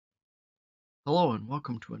Hello and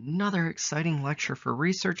welcome to another exciting lecture for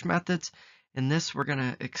research methods. In this, we're going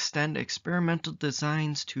to extend experimental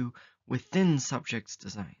designs to within subjects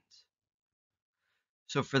designs.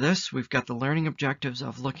 So for this, we've got the learning objectives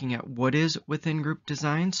of looking at what is within group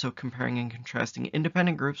design, so comparing and contrasting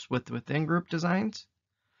independent groups with within group designs.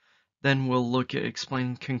 Then we'll look at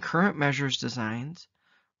explaining concurrent measures designs,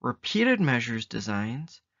 repeated measures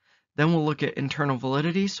designs. Then we'll look at internal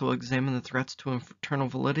validity, so we'll examine the threats to internal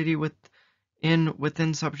validity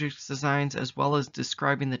within subjects designs, as well as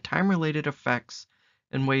describing the time-related effects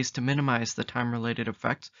and ways to minimize the time-related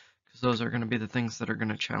effects, because those are going to be the things that are going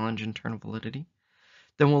to challenge internal validity.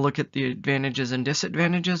 Then we'll look at the advantages and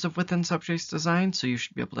disadvantages of within subjects design, so you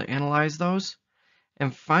should be able to analyze those.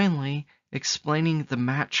 And finally, explaining the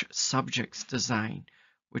match subjects design,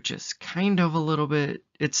 which is kind of a little bit,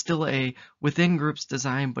 it's still a within groups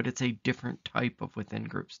design, but it's a different type of within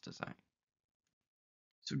groups design.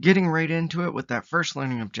 So getting right into it with that first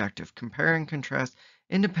learning objective, compare and contrast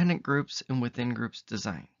independent groups and within groups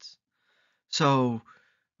designs. So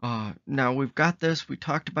now we've got this, we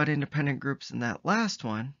talked about independent groups in that last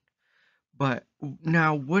one, but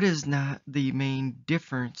now what is not the main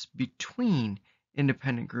difference between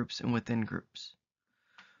independent groups and within groups?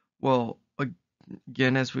 Well,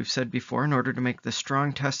 again, as we've said before, in order to make the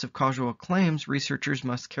strong test of causal claims, researchers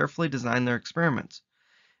must carefully design their experiments.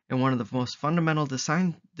 And one of the most fundamental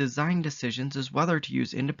design decisions is whether to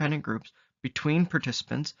use independent groups between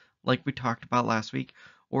participants, like we talked about last week,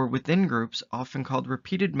 or within groups, often called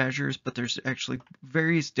repeated measures, but there's actually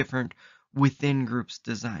various different within groups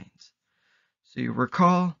designs. So you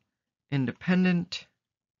recall independent,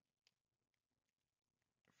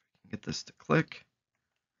 get this to click.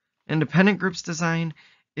 Independent groups design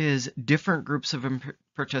is different groups of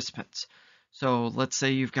participants. So let's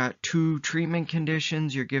say you've got two treatment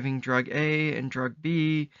conditions, you're giving drug A and drug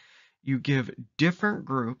B. You give different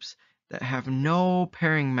groups that have no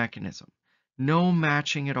pairing mechanism, no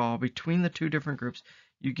matching at all between the two different groups.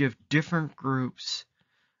 You give different groups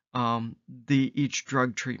each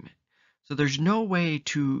drug treatment. So there's no way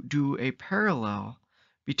to do a parallel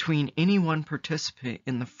between any one participant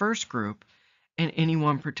in the first group and any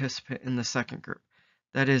one participant in the second group.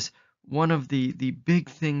 That is one of the big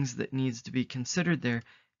things that needs to be considered there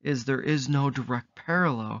is no direct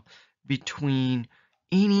parallel between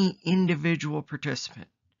any individual participant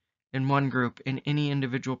in one group and any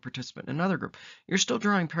individual participant in another group. You're still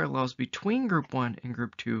drawing parallels between group 1 and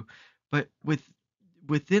group 2, but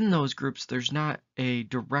within those groups there's not a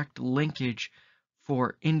direct linkage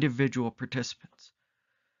for individual participants.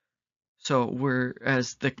 So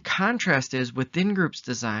whereas the contrast is within groups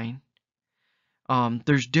design,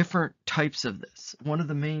 there's different types of this. One of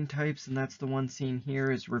the main types, and that's the one seen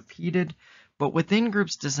here, is repeated. But within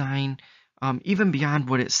groups design, even beyond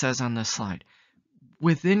what it says on this slide,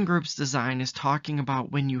 within groups design is talking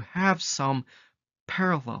about when you have some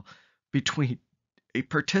parallel between a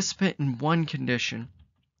participant in one condition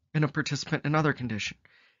and a participant in another condition.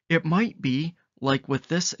 It might be, like with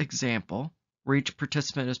this example, where each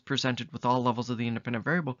participant is presented with all levels of the independent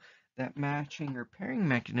variable, that matching or pairing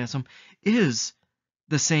mechanism is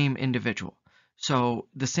the same individual. So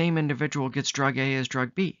the same individual gets drug A as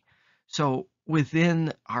drug B. So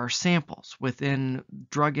within our samples, within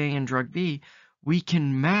drug A and drug B, we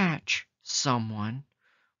can match someone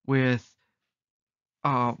with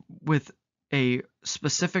a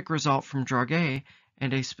specific result from drug A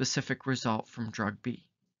and a specific result from drug B.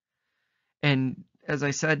 And as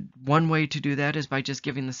I said, one way to do that is by just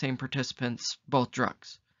giving the same participants both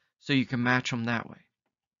drugs. So you can match them that way.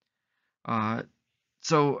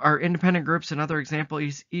 So our independent groups, another example,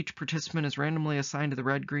 is each participant is randomly assigned to the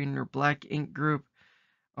red, green, or black ink group.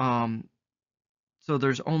 So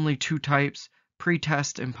there's only two types,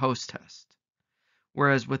 pre-test and post-test.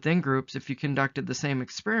 Whereas within groups, if you conducted the same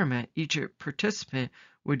experiment, each participant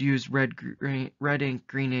would use red ink,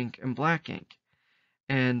 green ink, and black ink.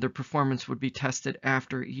 And their performance would be tested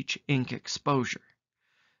after each ink exposure.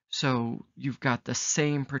 So you've got the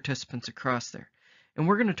same participants across there. And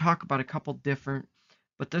we're going to talk about a couple different,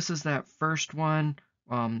 but this is that first one,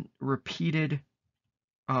 repeated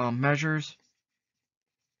measures.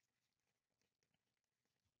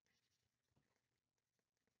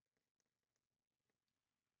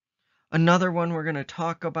 Another one we're going to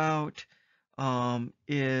talk about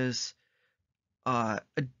is a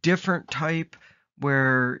different type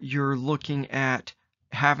where you're looking at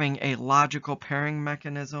having a logical pairing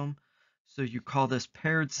mechanism. So you call this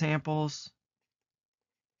paired samples.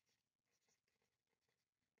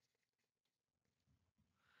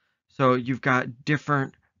 So you've got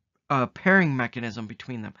different pairing mechanism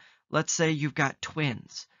between them. Let's say you've got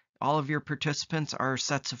twins. all of your participants are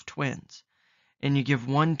sets of twins, and you give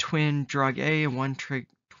one twin drug A and one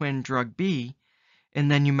twin drug B, and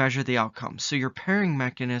then you measure the outcome. So your pairing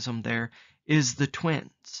mechanism there is the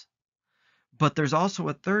twins. But there's also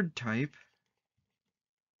a third type,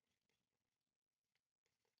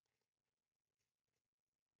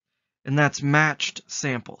 and that's matched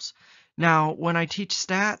samples. Now, when I teach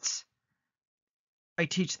stats, I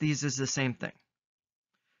teach these as the same thing.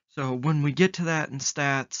 So when we get to that in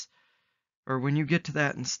stats, or when you get to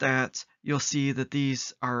that in stats, you'll see that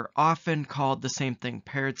these are often called the same thing,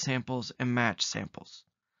 paired samples and matched samples.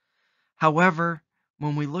 However,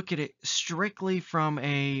 when we look at it strictly from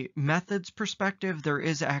a methods perspective, there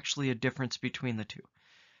is actually a difference between the two.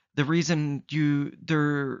 The reason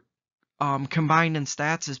they're combined in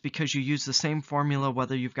stats is because you use the same formula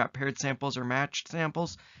whether you've got paired samples or matched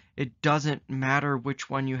samples. It doesn't matter which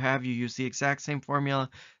one you have. You use the exact same formula.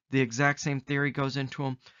 The exact same theory goes into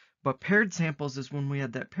them. But paired samples is when we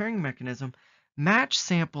had that pairing mechanism. Matched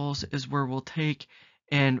samples is where we'll take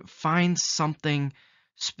and find something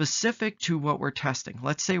specific to what we're testing.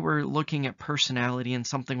 Let's say we're looking at personality and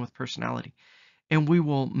something with personality, and we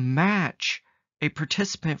will match a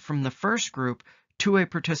participant from the first group to a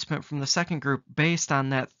participant from the second group based on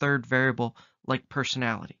that third variable, like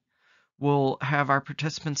personality. We'll have our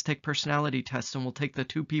participants take personality tests, and we'll take the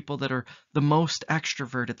two people that are the most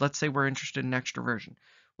extroverted. Let's say we're interested in extroversion.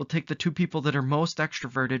 We'll take the two people that are most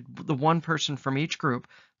extroverted, the one person from each group,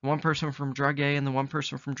 the one person from drug A and the one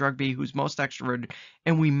person from drug B who's most extroverted,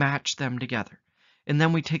 and we match them together. And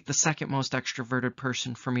then we take the second most extroverted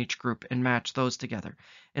person from each group and match those together.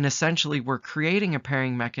 And essentially, we're creating a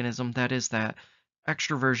pairing mechanism that is that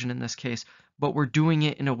extroversion in this case, but we're doing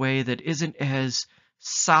it in a way that isn't as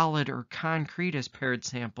solid or concrete as paired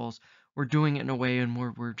samples. We're doing it in a way in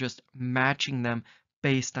where we're just matching them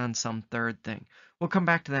based on some third thing. We'll come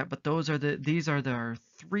back to that, but these are our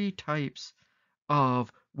three types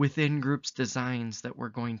of within groups designs that we're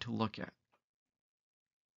going to look at.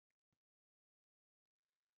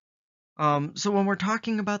 So when we're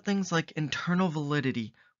talking about things like internal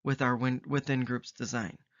validity with our within groups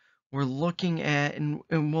design, we're looking at, and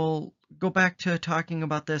we'll go back to talking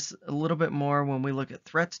about this a little bit more when we look at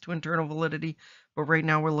threats to internal validity, but right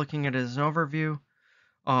now we're looking at it as an overview.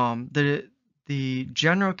 The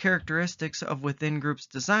general characteristics of within groups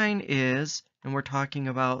design is, and we're talking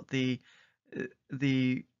about the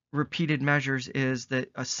repeated measures, is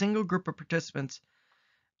that a single group of participants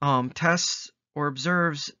tests or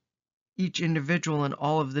observes each individual in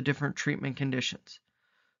all of the different treatment conditions.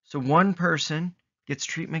 So one person gets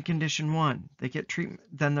treatment condition 1, they get treatment,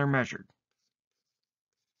 then they're measured.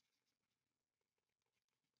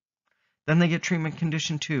 Then they get treatment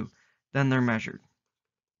condition 2, then they're measured.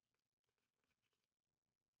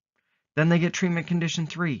 Then they get treatment condition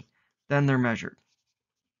 3, then they're measured.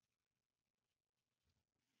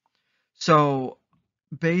 So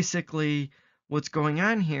basically what's going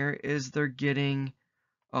on here is they're getting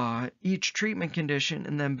each treatment condition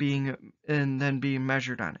and then being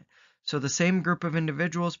measured on it. So the same group of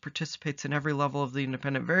individuals participates in every level of the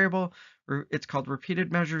independent variable. It's called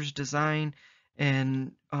repeated measures design,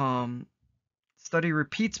 and study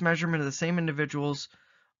repeats measurement of the same individuals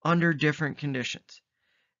under different conditions.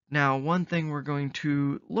 Now, one thing we're going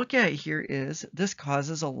to look at here is this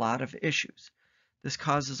causes a lot of issues. This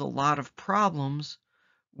causes a lot of problems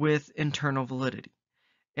with internal validity.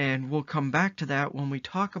 And we'll come back to that when we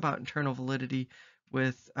talk about internal validity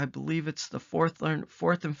with, I believe it's the fourth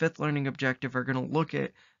and fifth learning objective are going to look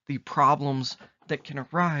at the problems that can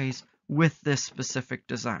arise with this specific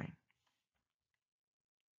design.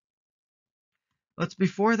 Let's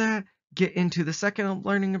before that get into the second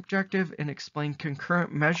learning objective and explain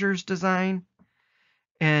concurrent measures design.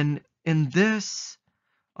 And in this,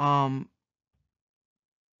 what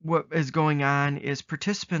is going on is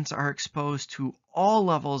participants are exposed to all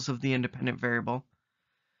levels of the independent variable,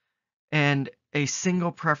 and a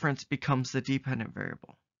single preference becomes the dependent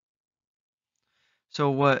variable. So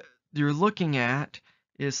what you're looking at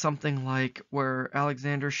is something like where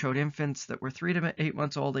Alexander showed infants that were 3 to 8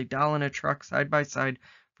 months old a doll and a truck side by side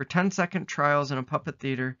for 10-second trials in a puppet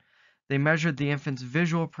theater. They measured the infant's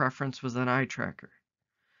visual preference with an eye tracker.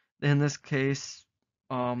 In this case,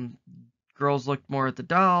 girls looked more at the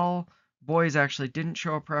doll, boys actually didn't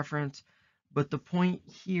show a preference, but the point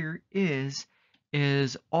here is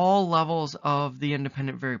all levels of the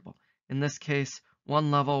independent variable. In this case,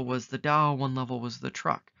 one level was the doll, one level was the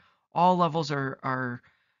truck. All levels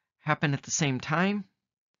happen at the same time,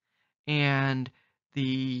 and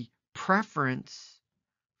the preference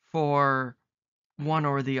for one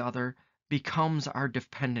or the other becomes our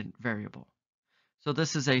dependent variable. So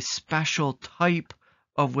this is a special type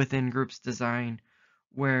of within groups design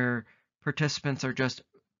where participants are just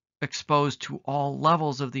exposed to all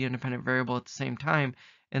levels of the independent variable at the same time,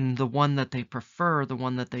 and the one that they prefer, the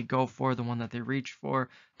one that they go for, the one that they reach for,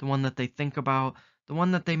 the one that they think about, the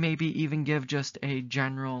one that they maybe even give just a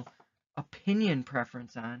general opinion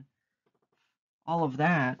preference on, all of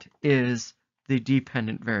that is the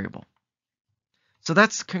dependent variable. So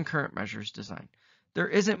that's concurrent measures design. There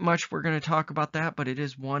isn't much we're going to talk about that, but it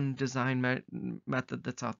is one design method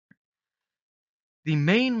that's out there. The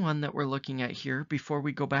main one that we're looking at here, before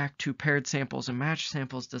we go back to paired samples and matched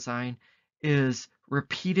samples design, is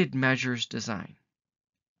repeated measures design.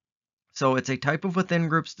 So it's a type of within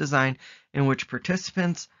groups design in which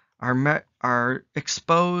participants are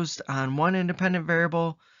exposed on one independent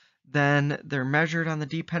variable, then they're measured on the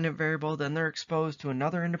dependent variable, then they're exposed to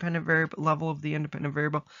another independent variable level of the independent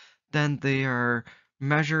variable, then they are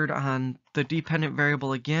measured on the dependent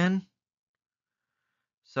variable again.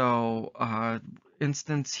 So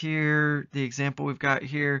instance here, the example we've got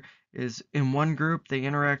here is in one group, they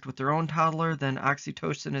interact with their own toddler, then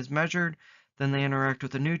oxytocin is measured, then they interact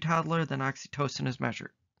with a new toddler, then oxytocin is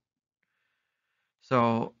measured.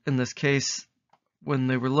 So in this case, when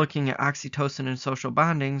they were looking at oxytocin and social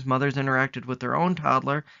bondings, mothers interacted with their own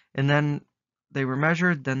toddler, and then they were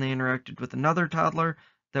measured, then they interacted with another toddler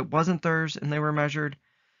that wasn't theirs, and they were measured,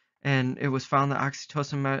 and it was found that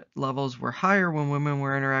oxytocin levels were higher when women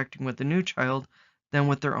were interacting with the new child than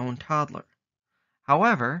with their own toddler.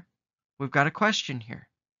 However, we've got a question here,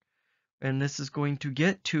 and this is going to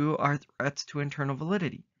get to our threats to internal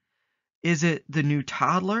validity. Is it the new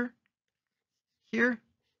toddler here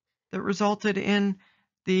that resulted in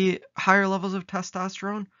the higher levels of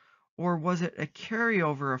testosterone, or was it a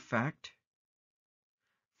carryover effect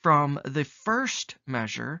from the first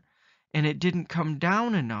measure and it didn't come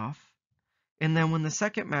down enough, and then when the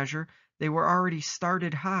second measure they were already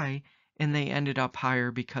started high and they ended up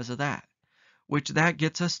higher because of that? Which that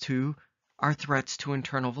gets us to our threats to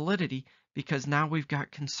internal validity, because now we've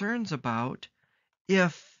got concerns about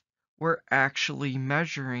if we're actually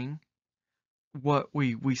measuring what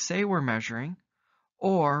we say we're measuring,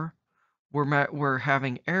 or we're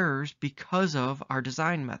having errors because of our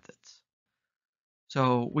design methods.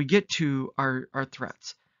 So we get to our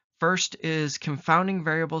threats. First is confounding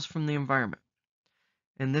variables from the environment.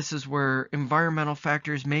 And this is where environmental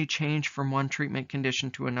factors may change from one treatment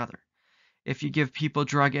condition to another. If you give people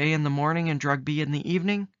drug A in the morning and drug B in the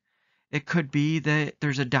evening, it could be that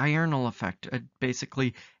there's a diurnal effect,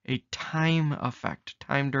 basically a time effect,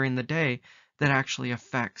 time during the day, that actually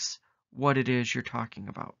affects what it is you're talking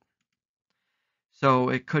about. So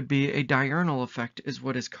it could be a diurnal effect is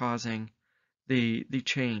what is causing the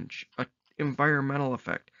change, an environmental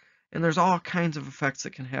effect. And there's all kinds of effects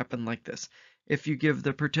that can happen like this. If you give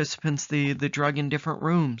the participants the drug in different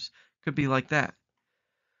rooms, could be like that.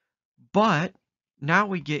 But now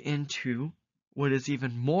we get into what is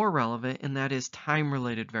even more relevant, and that is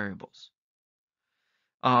time-related variables.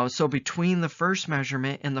 So between the first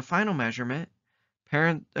measurement and the final measurement,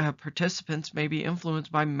 participants may be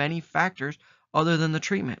influenced by many factors other than the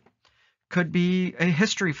treatment. Could be a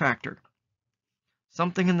history factor.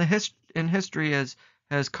 Something in history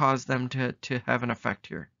has caused them to have an effect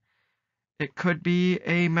here. It could be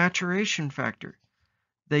a maturation factor.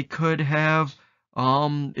 They could have,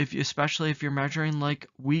 especially if you're measuring like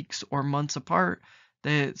weeks or months apart,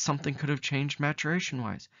 something could have changed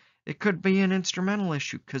maturation-wise. It could be an instrumental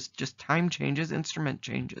issue because just time changes, instrument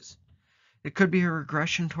changes. It could be a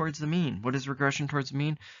regression towards the mean. What is regression towards the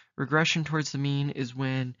mean? Regression towards the mean is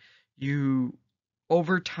when you,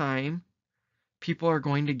 over time, people are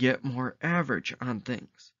going to get more average on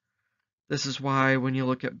things. This is why when you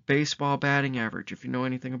look at baseball batting average, if you know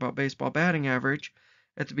anything about baseball batting average,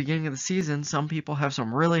 at the beginning of the season, some people have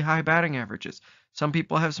some really high batting averages. Some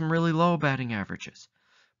people have some really low batting averages.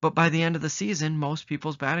 But by the end of the season, most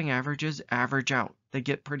people's batting averages average out. They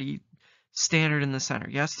get pretty standard in the center.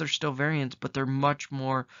 Yes, there's still variance, but they're much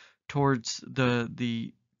more towards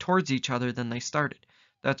towards each other than they started.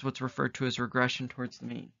 That's what's referred to as regression towards the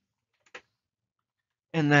mean.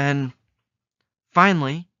 And then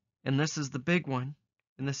finally, and this is the big one,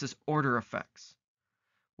 and this is order effects.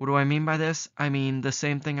 What do I mean by this? I mean the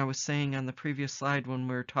same thing I was saying on the previous slide when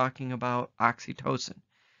we were talking about oxytocin.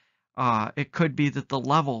 It could be that the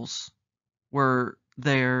levels were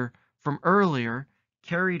there from earlier,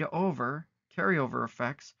 carryover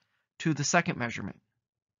effects to the second measurement.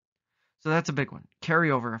 So that's a big one,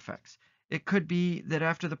 carryover effects. It could be that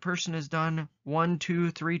after the person has done 1,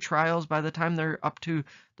 2, 3 trials, by the time they're up to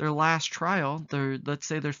their last trial, let's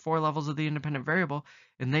say there's 4 levels of the independent variable,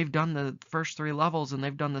 and they've done the first 3 levels and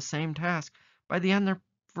they've done the same task. By the end,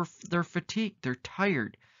 they're fatigued, they're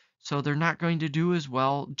tired, so they're not going to do as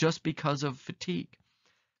well just because of fatigue.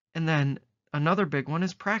 And then another big one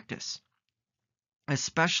is practice,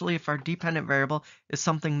 especially if our dependent variable is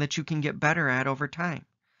something that you can get better at over time.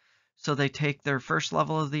 So they take their first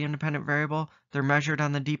level of the independent variable, they're measured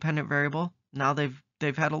on the dependent variable. Now they've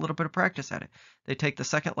had a little bit of practice at it. They take the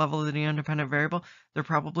second level of the independent variable, they're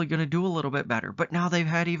probably going to do a little bit better. But now they've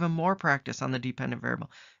had even more practice on the dependent variable.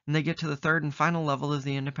 And they get to the third and final level of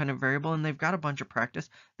the independent variable and they've got a bunch of practice.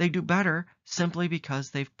 They do better simply because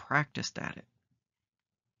they've practiced at it.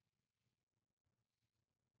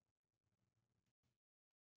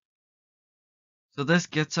 So this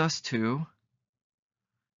gets us to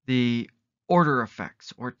the order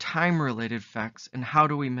effects or time-related effects, and how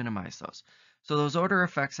do we minimize those? So those order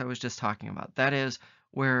effects I was just talking about, that is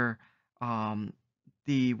where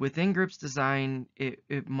within groups design,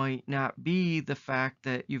 it might not be the fact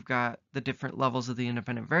that you've got the different levels of the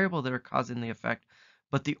independent variable that are causing the effect,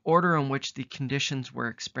 but the order in which the conditions were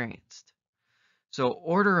experienced. So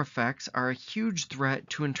order effects are a huge threat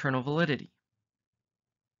to internal validity.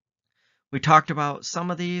 We talked about some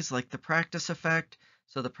of these, like the practice effect.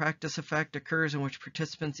 So the practice effect occurs in which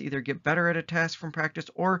participants either get better at a task from practice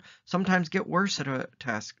or sometimes get worse at a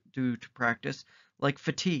task due to practice, like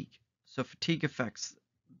fatigue. So fatigue effects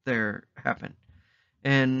there happen.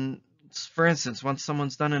 And for instance, once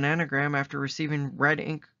someone's done an anagram after receiving red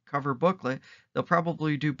ink cover booklet, they'll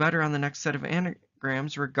probably do better on the next set of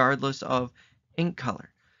anagrams regardless of ink color.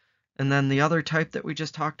 And then the other type that we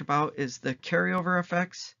just talked about is the carryover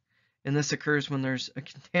effects. And this occurs when there's a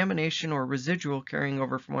contamination or residual carrying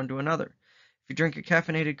over from one to another. If you drink a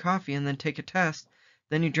caffeinated coffee and then take a test,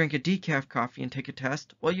 then you drink a decaf coffee and take a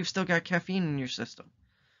test, well, you've still got caffeine in your system.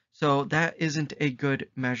 So that isn't a good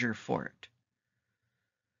measure for it.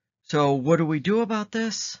 So what do we do about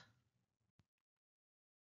this?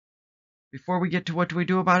 Before we get to what do we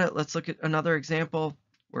do about it, let's look at another example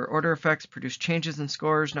where order effects produce changes in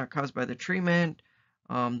scores not caused by the treatment.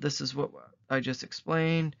 This is what I just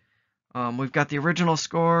explained. We've got the original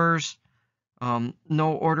scores,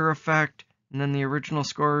 no order effect, and then the original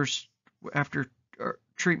scores after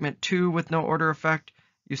treatment 2 with no order effect.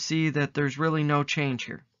 You see that there's really no change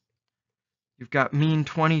here. You've got mean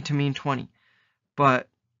 20 to mean 20. But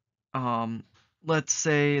let's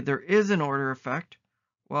say there is an order effect.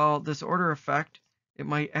 Well, this order effect, it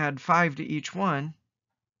might add 5 to each one.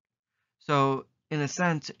 So in a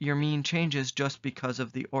sense, your mean changes just because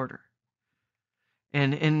of the order.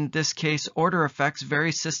 And in this case, order effects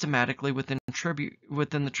vary systematically within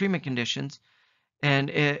the treatment conditions, and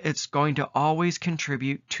it's going to always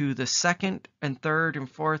contribute to the second and third and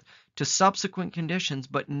fourth to subsequent conditions,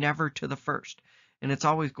 but never to the first. And it's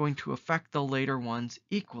always going to affect the later ones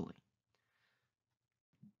equally.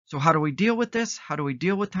 So how do we deal with this? How do we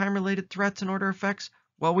deal with time-related threats and order effects?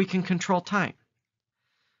 Well, we can control time.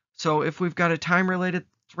 So if we've got a time-related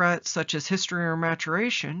threat such as history or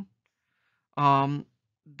maturation,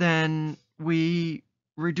 then we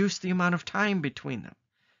reduce the amount of time between them.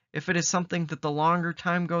 If it is something that the longer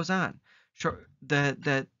time goes on,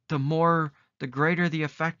 the greater the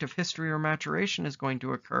effect of history or maturation is going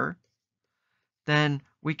to occur, then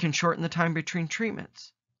we can shorten the time between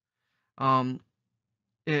treatments.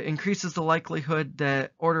 It increases the likelihood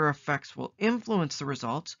that order effects will influence the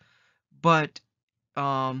results, but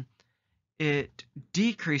it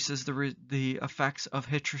decreases the effects of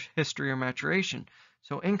history or maturation.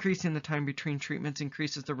 So increasing the time between treatments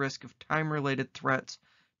increases the risk of time-related threats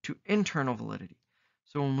to internal validity.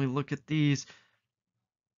 So when we look at these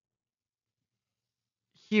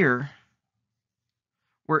here,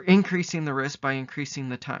 we're increasing the risk by increasing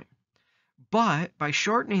the time. But by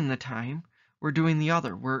shortening the time, we're doing the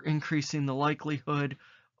other. We're increasing the likelihood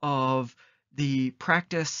of the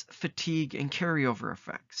practice, fatigue, and carryover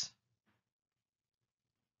effects.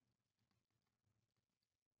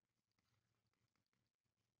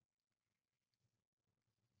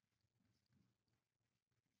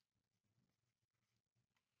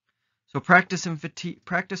 So practice, fatigue,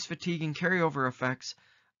 and carryover effects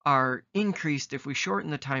are increased if we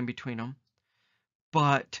shorten the time between them,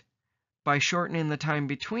 but by shortening the time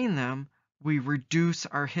between them, we reduce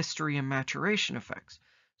our history and maturation effects.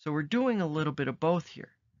 So we're doing a little bit of both here.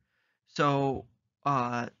 So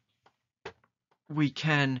we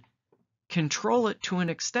can control it to an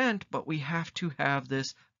extent, but we have to have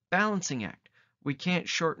this balancing act. We can't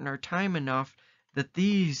shorten our time enough that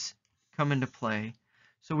these come into play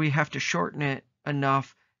So we have to shorten it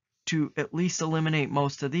enough to at least eliminate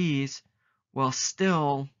most of these while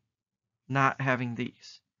still not having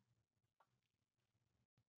these.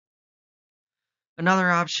 Another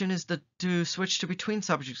option is to switch to between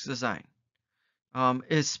subjects design,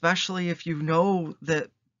 especially if you know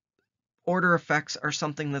that order effects are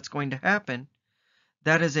something that's going to happen.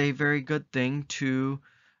 That is a very good thing to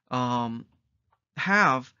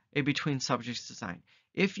have a between subjects design.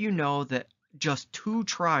 If you know that just 2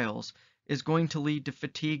 trials is going to lead to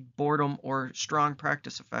fatigue, boredom, or strong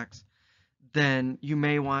practice effects, then you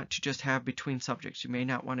may want to just have between subjects. You may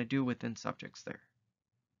not want to do within subjects there.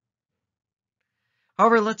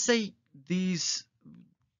 However, let's say these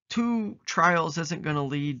 2 trials isn't going to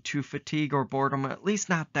lead to fatigue or boredom, at least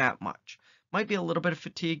not that much. Might be a little bit of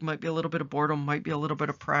fatigue, might be a little bit of boredom, might be a little bit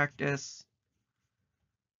of practice,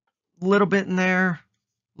 a little bit in there,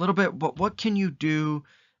 a little bit, but what can you do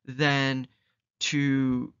then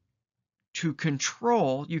to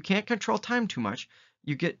control? You can't control time too much.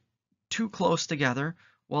 You get too close together,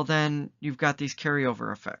 well then you've got these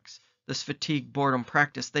carryover effects. This fatigue, boredom,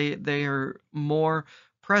 practice, they are more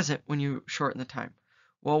present when you shorten the time.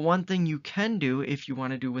 Well, one thing you can do if you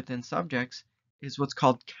want to do within subjects is what's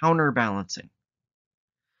called counterbalancing.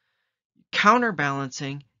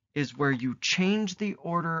 Counterbalancing is where you change the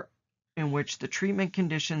order in which the treatment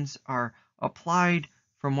conditions are applied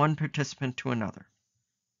from one participant to another.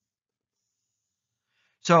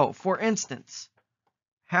 So, for instance,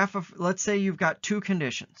 let's say you've got 2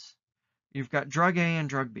 conditions. You've got drug A and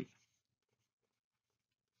drug B.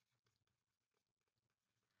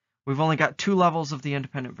 We've only got 2 levels of the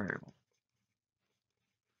independent variable.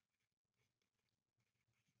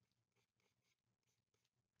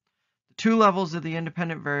 The 2 levels of the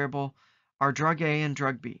independent variable are drug A and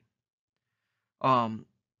drug B.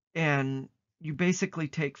 And you basically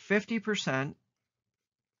take 50%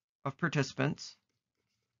 of participants,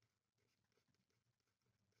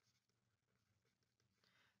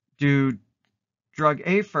 do drug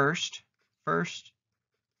A first,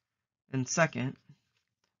 and second.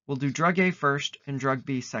 We'll do drug A first and drug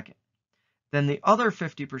B second. Then the other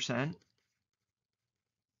 50%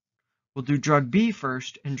 will do drug B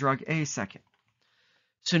first and drug A second.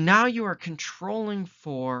 So now you are controlling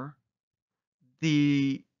for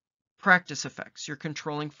the practice effects. You're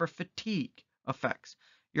controlling for fatigue effects.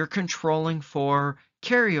 You're controlling for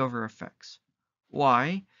carryover effects.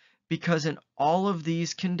 Why? Because in all of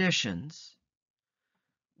these conditions,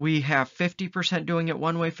 we have 50% doing it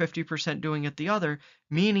one way, 50% doing it the other,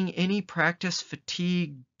 meaning any practice,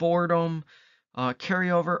 fatigue, boredom,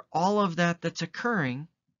 carryover, all of that that's occurring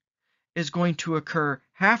is going to occur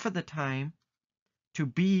half of the time to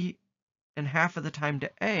B and half of the time to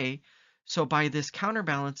A. So by this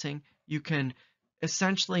counterbalancing, you can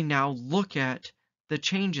essentially now look at the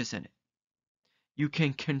changes in it. You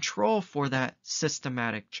can control for that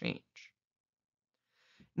systematic change.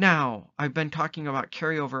 Now, I've been talking about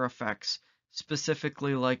carryover effects,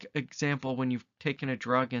 specifically like example when you've taken a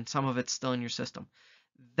drug and some of it's still in your system.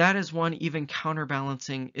 That is one even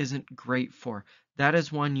counterbalancing isn't great for. That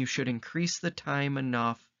is one you should increase the time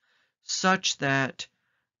enough such that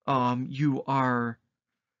you are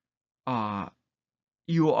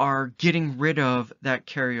getting rid of that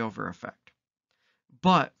carryover effect.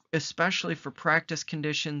 But especially for practice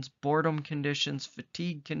conditions, boredom conditions,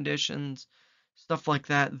 fatigue conditions, stuff like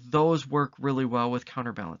that, those work really well with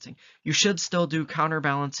counterbalancing. You should still do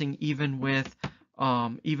counterbalancing even with,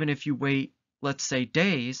 even if you wait, let's say,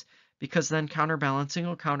 days, because then counterbalancing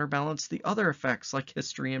will counterbalance the other effects like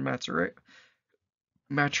history and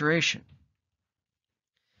maturation.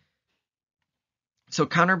 So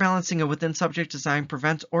counterbalancing within subject design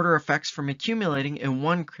prevents order effects from accumulating in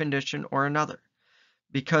one condition or another,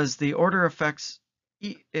 because the order effects,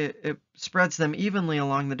 it spreads them evenly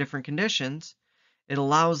along the different conditions. It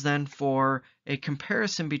allows then for a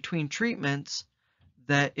comparison between treatments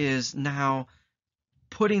that is now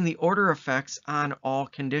putting the order effects on all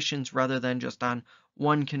conditions rather than just on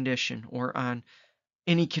one condition or on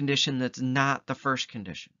any condition that's not the first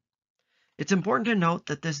condition. It's important to note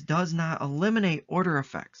that this does not eliminate order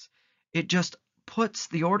effects. It just puts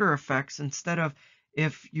the order effects, instead of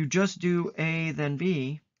if you just do A then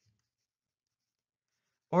B,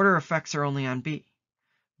 order effects are only on B.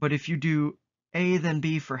 But if you do A then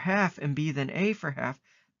B for half and B then A for half,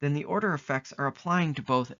 then the order effects are applying to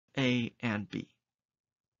both A and B.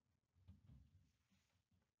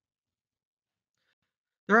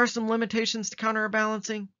 There are some limitations to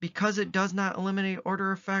counterbalancing. Because it does not eliminate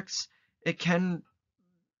order effects, it can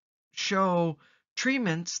show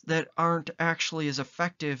treatments that aren't actually as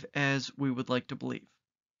effective as we would like to believe.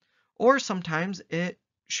 Or sometimes it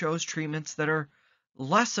shows treatments that are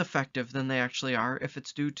less effective than they actually are if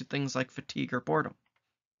it's due to things like fatigue or boredom.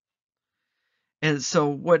 And so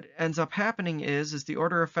what ends up happening is the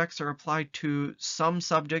order effects are applied to some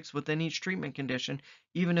subjects within each treatment condition,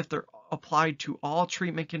 even if they're applied to all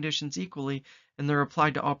treatment conditions equally, and they're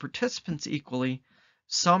applied to all participants equally.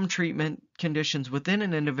 Some treatment conditions within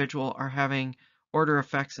an individual are having order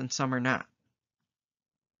effects and some are not.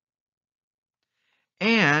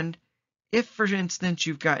 And if, for instance,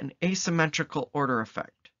 you've got an asymmetrical order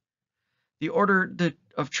effect, the order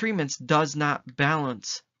of treatments does not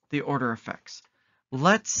balance the order effects.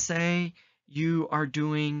 Let's say you are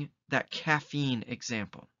doing that caffeine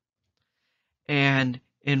example. And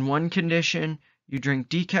in one condition, you drink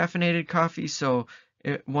decaffeinated coffee. So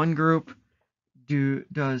one group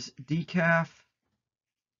does decaf,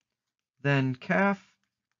 then caf,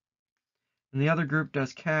 and the other group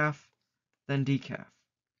does caf, then decaf.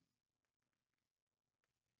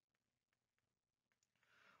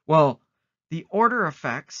 Well, the order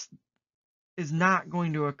effects is not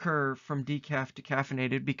going to occur from decaf to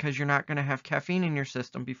caffeinated because you're not going to have caffeine in your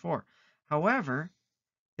system before. However,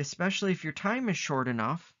 especially if your time is short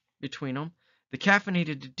enough between them, the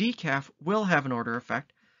caffeinated to decaf will have an order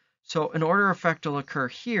effect. So an order effect will occur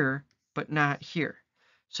here, but not here.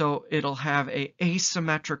 So it'll have an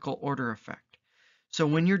asymmetrical order effect. So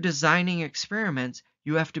when you're designing experiments,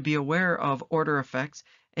 you have to be aware of order effects,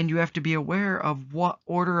 and you have to be aware of what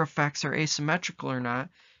order effects are asymmetrical or not,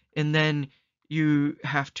 and then you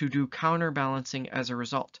have to do counterbalancing as a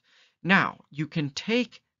result. Now, you can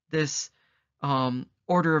take this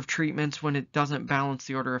order of treatments when it doesn't balance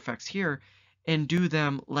the order effects here and do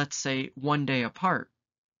them, let's say, 1 day apart.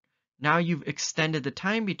 Now you've extended the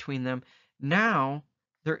time between them. Now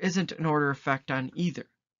there isn't an order effect on either.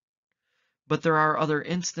 But there are other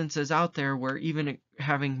instances out there where even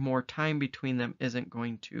having more time between them isn't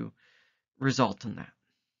going to result in that.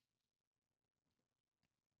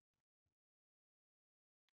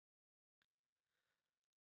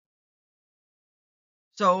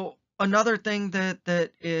 So another thing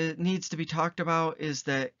that needs to be talked about is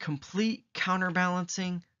that complete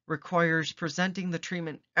counterbalancing requires presenting the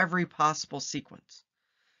treatment every possible sequence.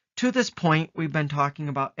 To this point, we've been talking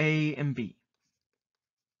about A and B.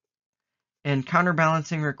 And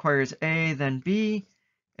counterbalancing requires A, then B,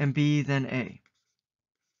 and B, then A.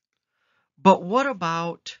 But what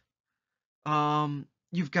about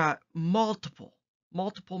you've got multiple.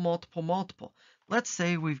 Let's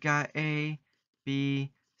say we've got A,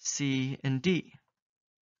 B, C, and D.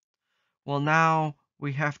 Well, now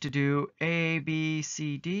we have to do A, B,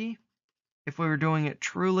 C, D. If we were doing it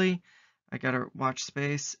truly, I gotta watch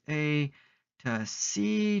space. A to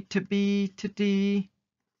C to B to D.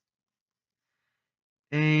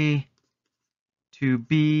 A to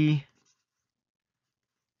B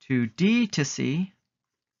to D to C.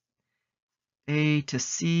 A to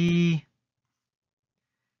C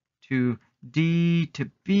to D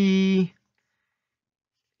to B.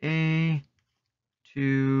 A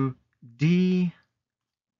to D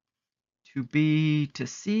to B to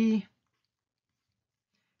C.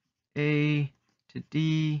 A to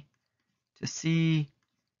D to C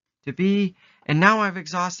to B. And now I've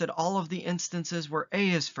exhausted all of the instances where A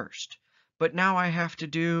is first. But now I have to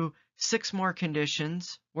do 6 more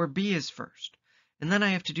conditions where B is first. And then I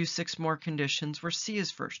have to do 6 more conditions where C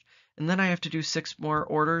is first. And then I have to do 6 more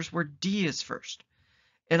orders where D is first.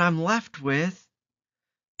 And I'm left with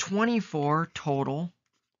 24 total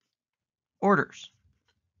orders.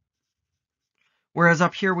 Whereas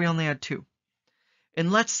up here we only had 2.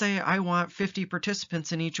 And let's say I want 50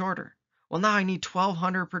 participants in each order. Well, now I need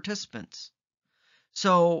 1,200 participants.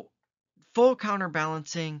 So full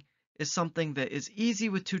counterbalancing is something that is easy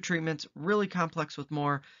with 2 treatments, really complex with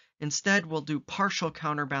more. Instead, we'll do partial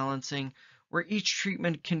counterbalancing, where each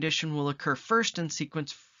treatment condition will occur first in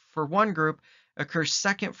sequence for one group, occurs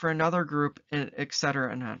second for another group, and etc.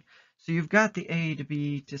 and on. So you've got the A to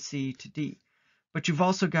B to C to D, but you've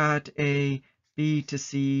also got a B to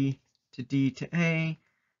C to D to A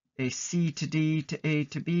C to D to A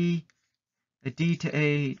to B, a D to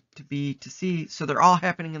A to B to C. So they're all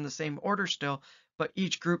happening in the same order still, but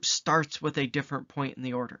each group starts with a different point in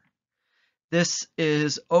the order. This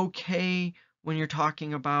is okay when you're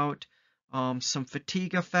talking about some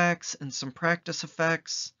fatigue effects and some practice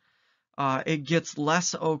effects. It gets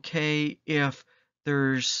less okay if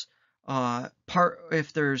there's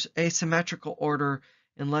asymmetrical order,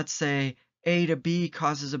 and let's say A to B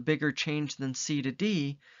causes a bigger change than C to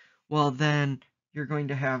D. Well, then you're going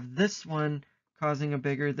to have this one causing a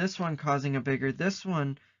bigger, this one causing a bigger, this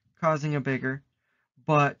one causing a bigger,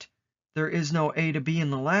 but there is no A to B in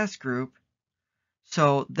the last group.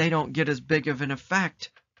 So they don't get as big of an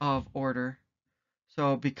effect of order.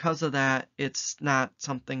 So because of that, it's not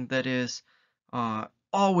something that is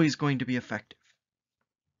always going to be effective.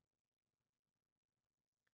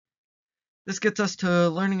 This gets us to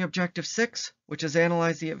learning objective 6, which is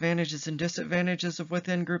analyze the advantages and disadvantages of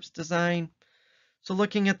within groups design. So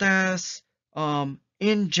looking at this,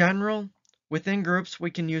 in general, within groups, we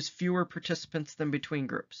can use fewer participants than between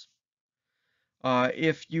groups.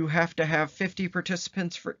 If you have to have 50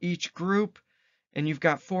 participants for each group, and you've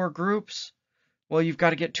got 4 groups, well, you've got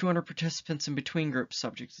to get 200 participants in between groups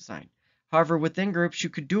subject design. However, within groups, you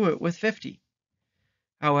could do it with 50.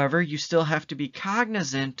 However, you still have to be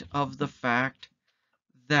cognizant of the fact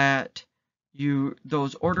that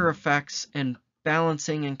those order effects and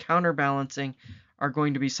balancing and counterbalancing are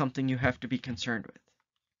going to be something you have to be concerned with.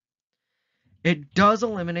 It does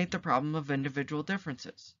eliminate the problem of individual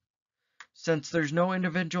differences. Since there's no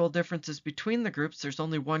individual differences between the groups, there's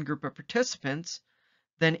only one group of participants,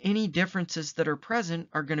 then any differences that are present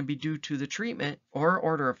are going to be due to the treatment or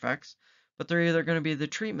order effects, but they're either going to be the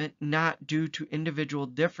treatment, not due to individual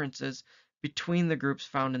differences between the groups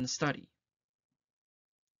found in the study.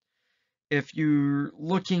 If you're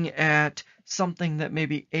looking at something that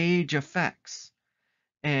maybe age affects,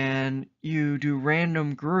 and you do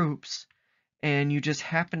random groups, and you just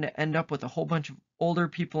happen to end up with a whole bunch of older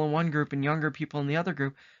people in one group and younger people in the other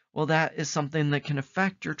group, well, that is something that can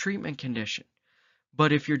affect your treatment condition.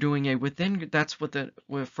 But if you're doing a within, that's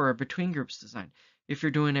for a between groups design. If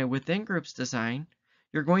you're doing a within groups design,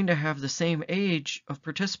 you're going to have the same age of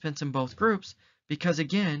participants in both groups because,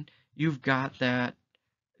 again, you've got that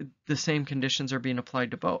the same conditions are being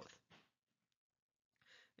applied to both.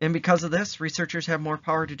 And because of this, researchers have more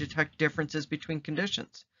power to detect differences between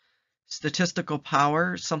conditions. Statistical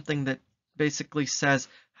power, something that basically says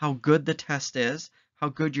how good the test is, how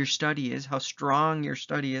good your study is, how strong your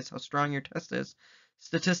study is, how strong your test is.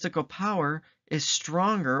 Statistical power is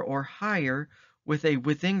stronger or higher with a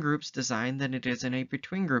within groups design than it is in a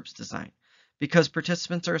between groups design, because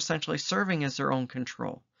participants are essentially serving as their own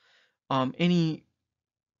control. Any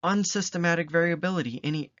unsystematic variability,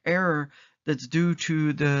 any error that's due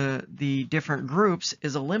to the different groups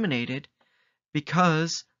is eliminated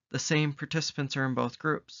because the same participants are in both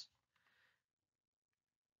groups.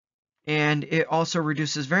 And it also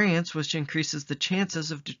reduces variance, which increases the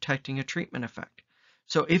chances of detecting a treatment effect.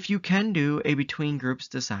 So if you can do a between groups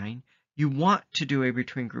design, you want to do a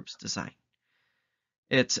between groups design.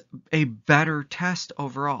 It's a better test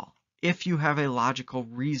overall if you have a logical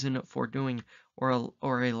reason for doing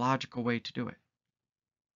or a logical way to do it.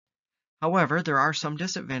 However, there are some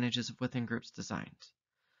disadvantages of within groups designs.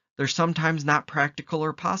 They're sometimes not practical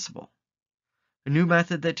or possible. A new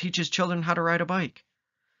method that teaches children how to ride a bike.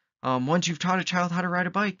 Once you've taught a child how to ride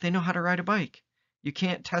a bike, they know how to ride a bike. You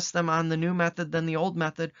can't test them on the new method than the old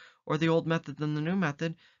method or the old method than the new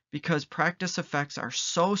method because practice effects are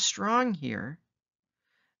so strong here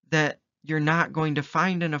that you're not going to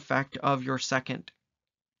find an effect of your second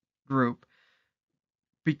group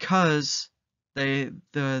because they've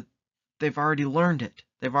already learned it.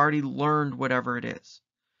 They've already learned whatever it is.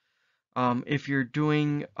 If you're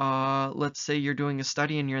doing, let's say you're doing a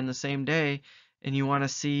study and you're in the same day and you want to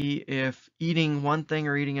see if eating one thing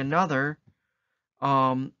or eating another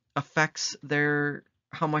affects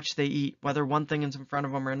how much they eat, whether one thing is in front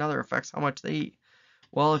of them or another affects how much they eat.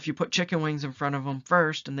 Well, if you put chicken wings in front of them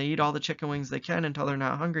first and they eat all the chicken wings they can until they're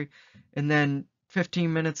not hungry, and then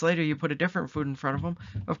 15 minutes later you put a different food in front of them,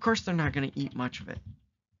 of course they're not going to eat much of it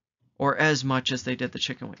or as much as they did the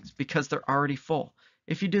chicken wings because they're already full.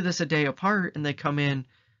 If you do this a day apart and they come in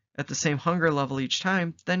at the same hunger level each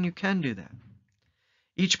time, then you can do that.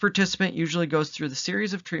 Each participant usually goes through the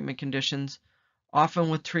series of treatment conditions. Often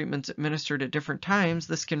with treatments administered at different times,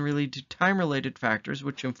 this can lead to time-related factors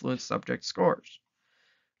which influence subject scores.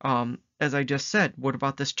 As I just said, what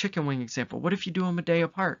about this chicken wing example? What if you do them a day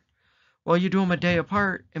apart? Well, you do them a day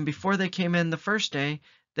apart, and before they came in the first day,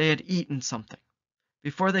 they had eaten something.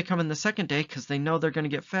 Before they come in the second day, because they know they're going to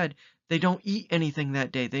get fed, they don't eat anything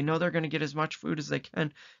that day. They know they're going to get as much food as they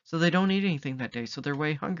can, so they don't eat anything that day, so they're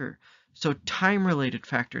way hungry. So time-related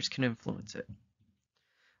factors can influence it.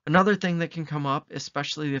 Another thing that can come up,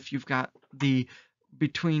 especially if you've got the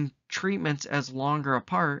between treatments as longer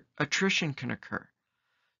apart, attrition can occur.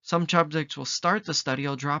 Some subjects will start the study,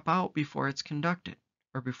 will drop out before it's conducted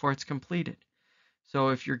or before it's completed. So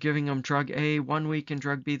if you're giving them drug A 1 week and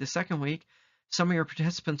drug B the second week, some of your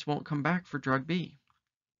participants won't come back for drug B.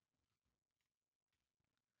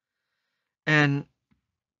 And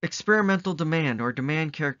experimental demand or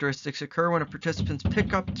demand characteristics occur when participants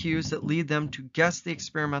pick up cues that lead them to guess the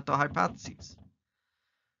experimental hypotheses.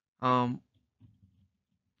 For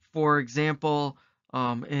example,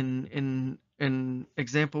 in an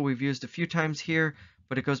example we've used a few times here,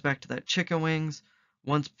 but it goes back to that chicken wings.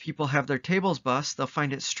 Once people have their tables bust, they'll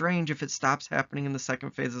find it strange if it stops happening in the second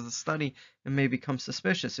phase of the study and may become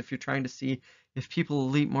suspicious. If you're trying to see if people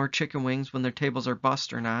will eat more chicken wings when their tables are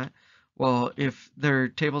bust or not, well, if their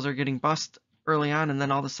tables are getting bust early on and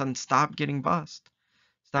then all of a sudden stop getting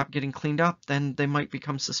cleaned up, then they might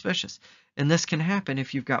become suspicious. And this can happen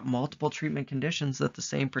if you've got multiple treatment conditions that the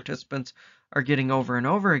same participants are getting over and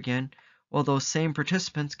over again. Well, those same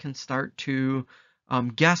participants can start to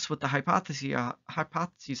guess what the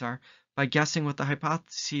hypotheses are. By guessing what the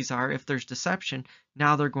hypotheses are, if there's deception,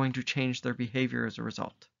 now they're going to change their behavior as a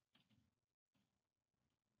result.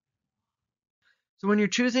 So when you're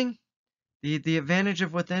choosing, the advantage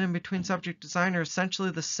of within and between subject design are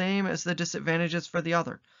essentially the same as the disadvantages for the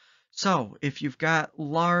other. So if you've got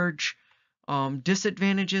large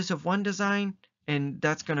disadvantages of one design and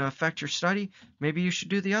that's going to affect your study, maybe you should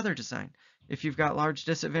do the other design. If you've got large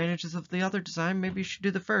disadvantages of the other design, maybe you should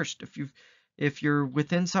do the first. If your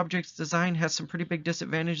within subjects design has some pretty big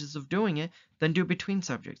disadvantages of doing it, then do between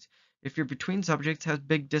subjects. If your between subjects has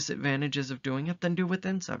big disadvantages of doing it, then do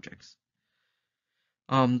within subjects.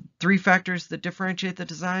 3 factors that differentiate the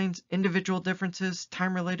designs: individual differences,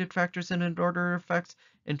 time-related factors and order effects,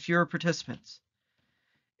 and fewer participants.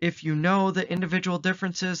 If you know that individual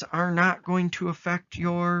differences are not going to affect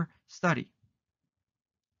your study,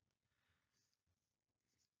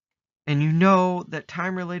 and you know that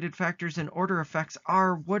time-related factors and order effects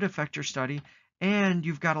would affect your study, and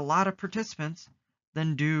you've got a lot of participants,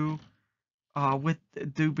 then do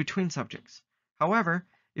between subjects. However,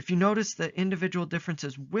 if you notice that individual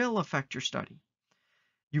differences will affect your study,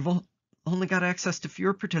 you've only got access to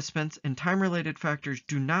fewer participants and time-related factors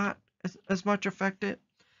do not as much affect it,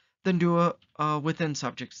 then do a within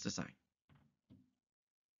subjects design.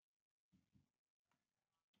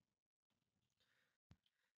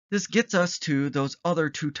 This gets us to those other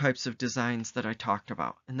 2 types of designs that I talked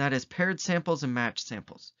about, and that is paired samples and matched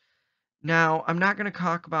samples. Now, I'm not going to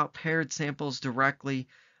talk about paired samples directly,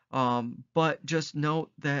 but just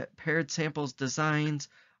note that paired samples designs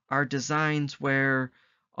are designs where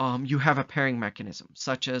you have a pairing mechanism,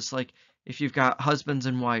 such as like if you've got husbands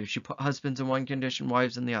and wives, you put husbands in one condition,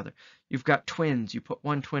 wives in the other. You've got twins, you put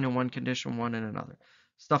one twin in one condition, one in another.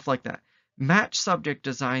 Stuff like that. Match subject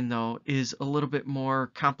design, though, is a little bit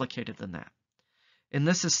more complicated than that. And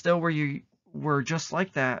this is still where you were just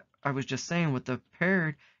like that. I was just saying with the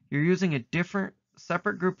paired, you're using a different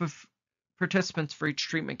separate group of participants for each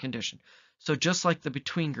treatment condition. So just like the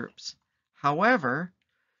between groups. However,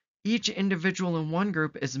 each individual in one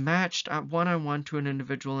group is matched one-on-one to an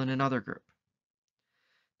individual in another group.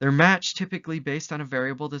 They're matched typically based on a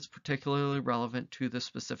variable that's particularly relevant to the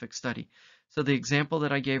specific study. So the example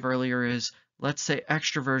that I gave earlier is, let's say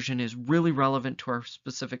extroversion is really relevant to our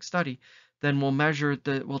specific study, then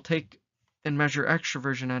we'll take and measure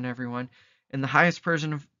extroversion on everyone, and the highest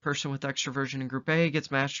person with extroversion in group A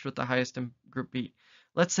gets matched with the highest in group B.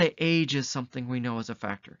 Let's say age is something we know as a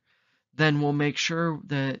factor. Then we'll make sure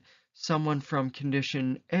that someone from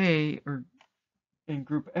condition A or in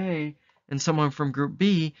group A and someone from group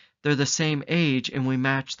B, they're the same age and we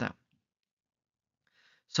match them.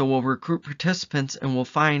 So we'll recruit participants and we'll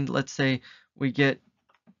find, let's say we get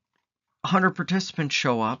 100 participants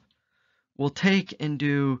show up. We'll take and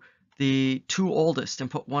do the 2 oldest and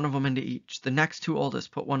put one of them into each. The next 2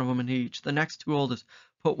 oldest, put one of them into each. The next 2 oldest,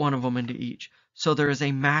 put one of them into each. So there is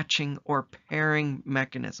a matching or pairing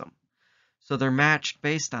mechanism. So they're matched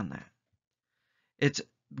based on that. Its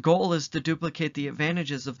goal is to duplicate the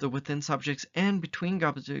advantages of the within subjects and between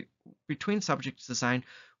subjects design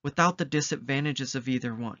without the disadvantages of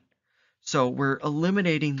either one. So we're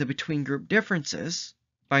eliminating the between group differences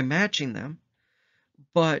by matching them,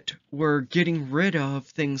 but we're getting rid of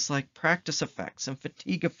things like practice effects and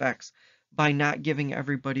fatigue effects by not giving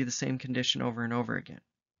everybody the same condition over and over again.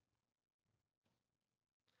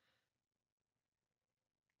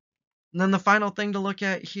 And then the final thing to look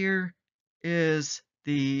at here is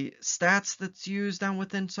the stats that's used on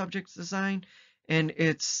within subjects design. And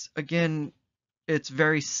it's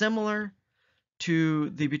very similar to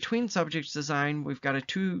the between subjects design. We've got a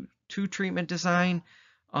two treatment design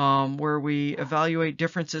where we evaluate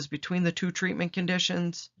differences between the 2 treatment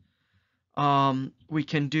conditions. We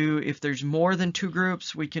can do, if there's more than 2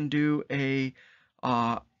 groups, we can do a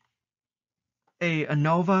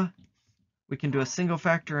ANOVA. We can do a single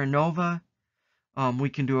factor ANOVA. We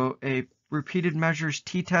can do a repeated measures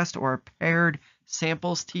t-test or a paired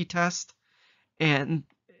samples t-test. And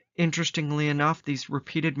Interestingly enough, these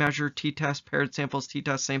repeated measure t-test, paired samples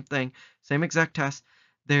t-test, same thing, same exact test,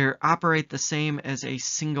 they operate the same as a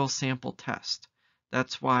single sample test.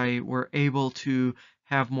 That's why we're able to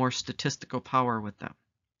have more statistical power with them.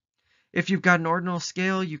 If you've got an ordinal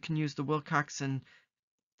scale, you can use the Wilcoxon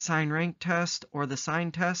sign rank test or the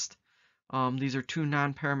sign test. These are two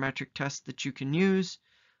non-parametric tests that you can use,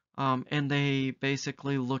 and they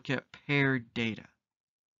basically look at paired data.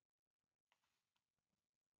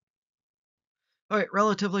 All right,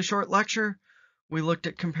 relatively short lecture. We looked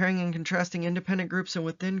at comparing and contrasting independent groups and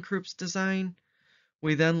within groups design.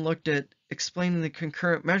 We then looked at explaining the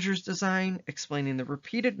concurrent measures design, explaining the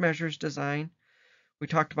repeated measures design. We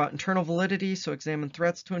talked about internal validity, so examine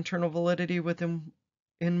threats to internal validity within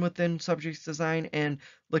subjects design, and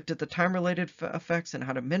looked at the time-related effects and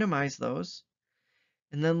how to minimize those.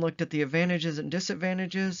 And then looked at the advantages and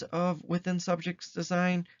disadvantages of within subjects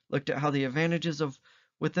design, looked at how the advantages of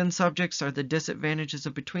within subjects are the disadvantages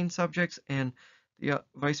of between subjects, and the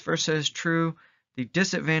vice versa is true. The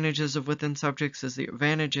disadvantages of within subjects is the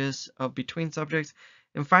advantages of between subjects,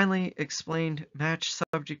 and finally explained match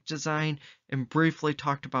subject design and briefly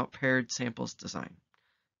talked about paired samples design.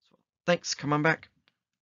 So, thanks, come on back.